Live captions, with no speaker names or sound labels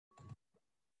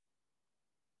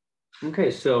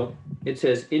Okay, so it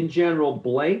says, in general,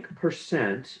 blank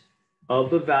percent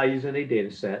of the values in a data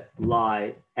set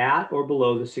lie at or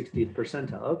below the 60th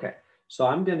percentile. Okay, so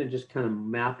I'm going to just kind of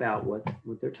map out what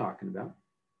they're talking about.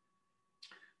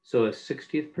 So a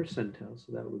 60th percentile,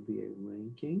 so that would be a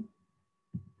ranking.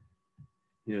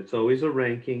 You know, it's always a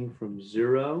ranking from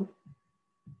 0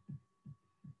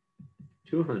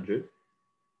 to 100.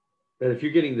 But if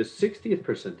you're getting the 60th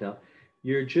percentile,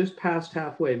 you're just past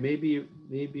halfway, maybe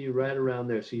right around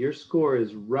there. So your score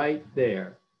is right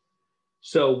there.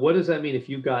 So what does that mean if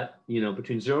you got, you know,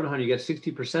 between 0 and 100, you got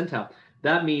 60 percentile?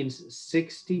 That means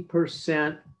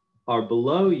 60% are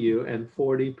below you and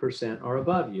 40% are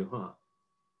above you, huh?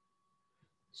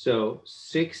 So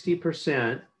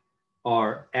 60%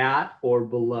 are at or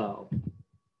below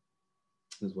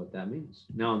is what that means.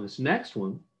 Now on this next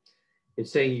one,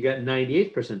 it's saying you got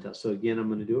 98th percentile. So again, I'm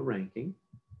going to do a ranking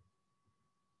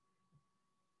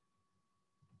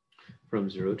from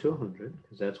 0 to 100,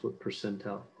 because that's what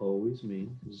percentile always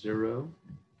means, 0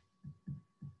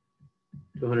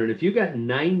 to 100. If you got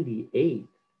 98,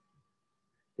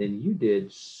 then you did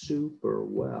super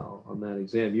well on that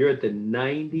exam. You're at the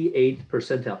 98th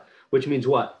percentile, which means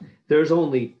what? There's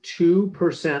only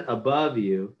 2% above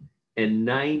you and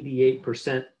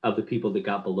 98% of the people that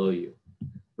got below you,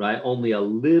 right? Only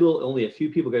a few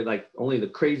people got, like, only the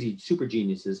crazy super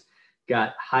geniuses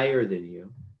got higher than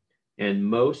you, and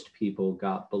most people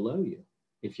got below you.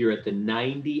 If you're at the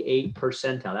 98th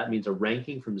percentile, that means a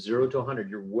ranking from 0 to 100.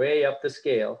 You're way up the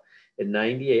scale at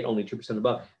 98, only 2%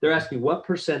 above. They're asking what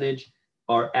percentage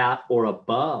are at or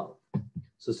above.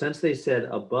 So since they said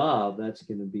above, that's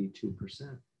going to be 2%,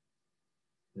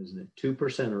 isn't it?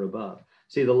 2% or above.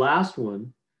 See, the last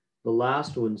one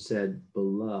said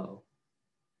below.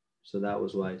 So that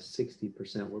was why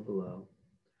 60% were below.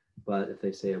 But if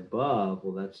they say above,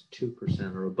 well, that's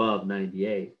 2% or above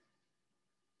 98.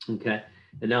 Okay.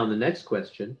 And now in the next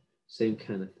question, same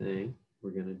kind of thing. We're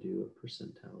going to do a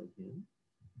percentile again.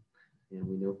 And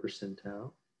we know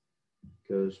percentile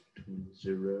goes between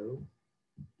 0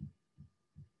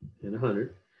 and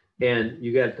 100. And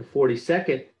you got the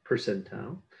 42nd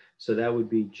percentile. So that would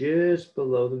be just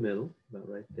below the middle, about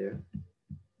right there.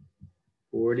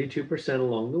 42%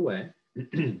 along the way.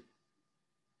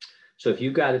 So if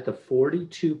you got it the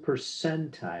 42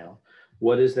 percentile,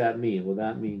 what does that mean? Well,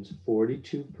 that means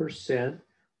 42%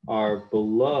 are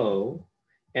below.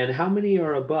 And how many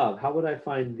are above? How would I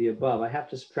find the above? I have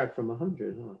to subtract from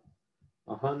 100, huh?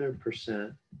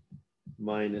 100%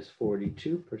 minus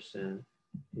 42%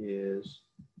 is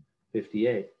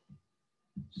 58.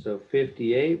 So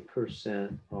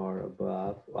 58% are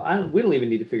above. Well, we don't even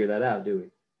need to figure that out, do we?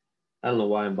 I don't know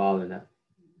why I'm bothering that.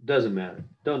 Doesn't matter.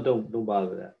 Don't bother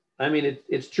with that. I mean,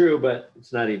 it's true, but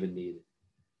it's not even needed.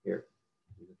 Here,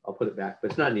 I'll put it back, but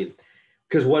it's not needed.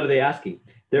 Because what are they asking?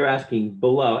 They're asking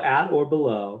below, at or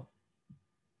below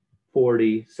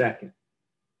 42nd.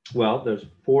 Well, there's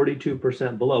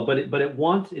 42% below, but it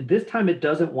wants, this time it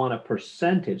doesn't want a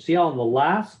percentage. See how in the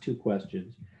last two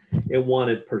questions, it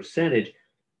wanted percentage.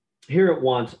 Here it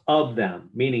wants of them,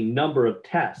 meaning number of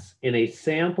tests. In a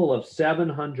sample of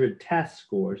 700 test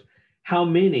scores, how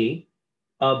many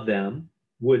of them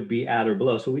would be at or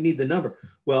below? So we need the number.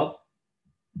 Well,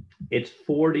 it's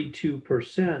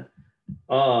 42%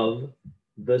 of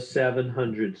the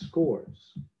 700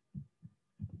 scores.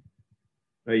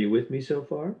 Are you with me so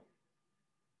far?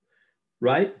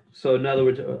 Right? So in other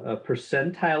words, a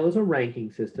percentile is a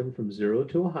ranking system from 0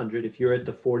 to 100. If you're at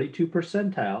the 42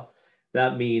 percentile,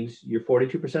 that means you're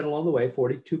 42% along the way,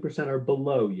 42% are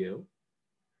below you.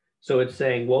 So it's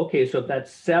saying, well, okay, so if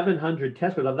that's 700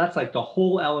 test scores, that's like the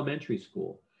whole elementary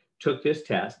school took this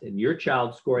test and your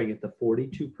child's scoring at the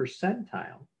 42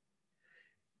 percentile.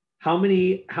 How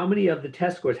many of the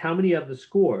test scores, how many of the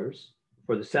scores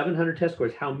for the 700 test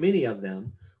scores, how many of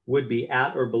them would be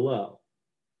at or below?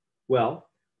 Well,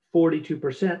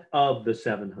 42% of the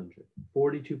 700,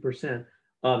 42%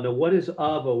 of. Now, what does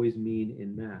of always mean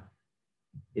in math?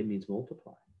 It means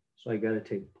multiply. So I got to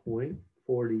take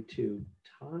 0.42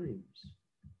 times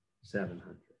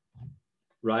 700,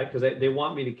 right? Because they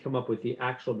want me to come up with the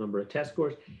actual number of test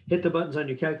scores. Hit the buttons on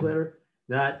your calculator.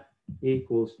 That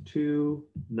equals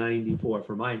 294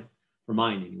 for mine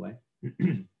anyway.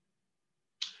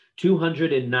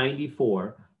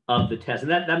 294 of the test.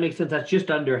 And that makes sense. That's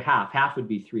just under half. Half would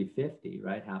be 350,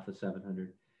 right? Half of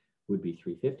 700 would be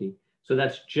 350. So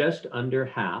that's just under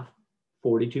half,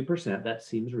 42%. That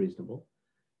seems reasonable.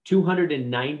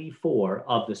 294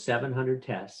 of the 700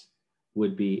 tests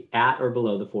would be at or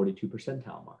below the 42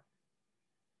 percentile mark.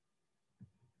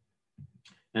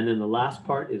 And then the last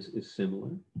part is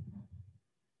similar.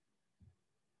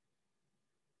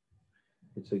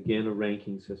 It's again a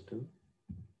ranking system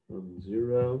from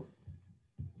 0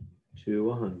 to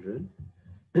 100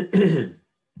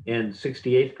 and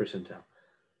 68th percentile.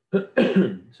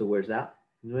 So where's that?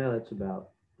 Well, that's about,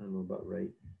 I don't know, about right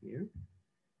here.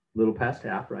 A little past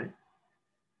half, right?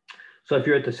 So if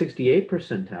you're at the 68th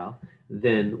percentile,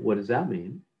 then what does that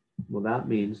mean? Well, that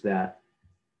means that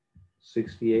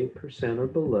 68% are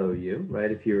below you,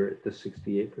 right? If you're at the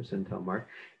 68th percentile mark.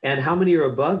 And how many are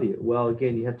above you? Well,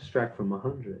 again, you have to subtract from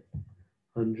 100.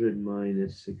 100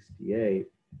 minus 68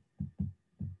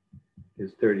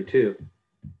 is 32.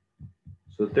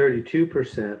 So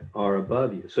 32% are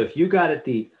above you. So if you got at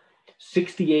the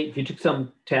 68, if you took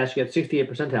some test, you got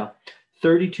 68 percentile,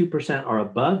 32% are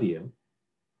above you,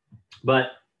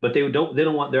 but they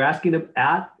don't want, they're asking them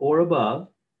at or above,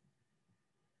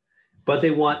 but they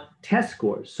want test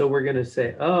scores. So we're going to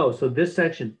say, oh, so this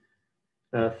section,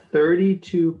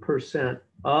 32%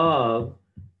 of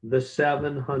the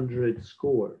 700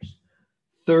 scores,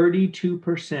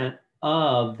 32%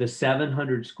 of the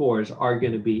 700 scores are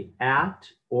going to be at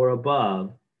or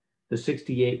above the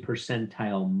 68th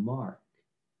percentile mark.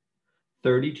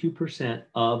 32%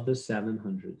 of the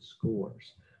 700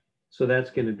 scores. So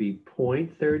that's going to be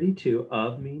 0.32.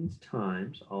 Of means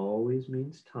times, always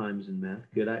means times in math.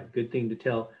 Good thing to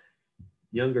tell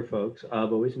younger folks.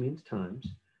 Of always means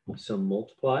times. So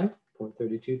multiply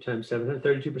 0.32 times 700.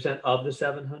 32% of the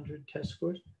 700 test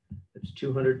scores. That's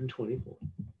 224.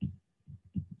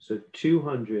 So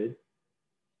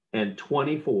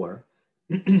 224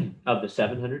 of the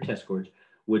 700 test scores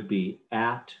would be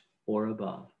at or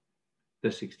above the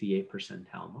 68th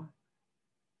percentile mark.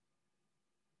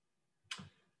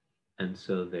 And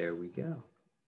so there we go.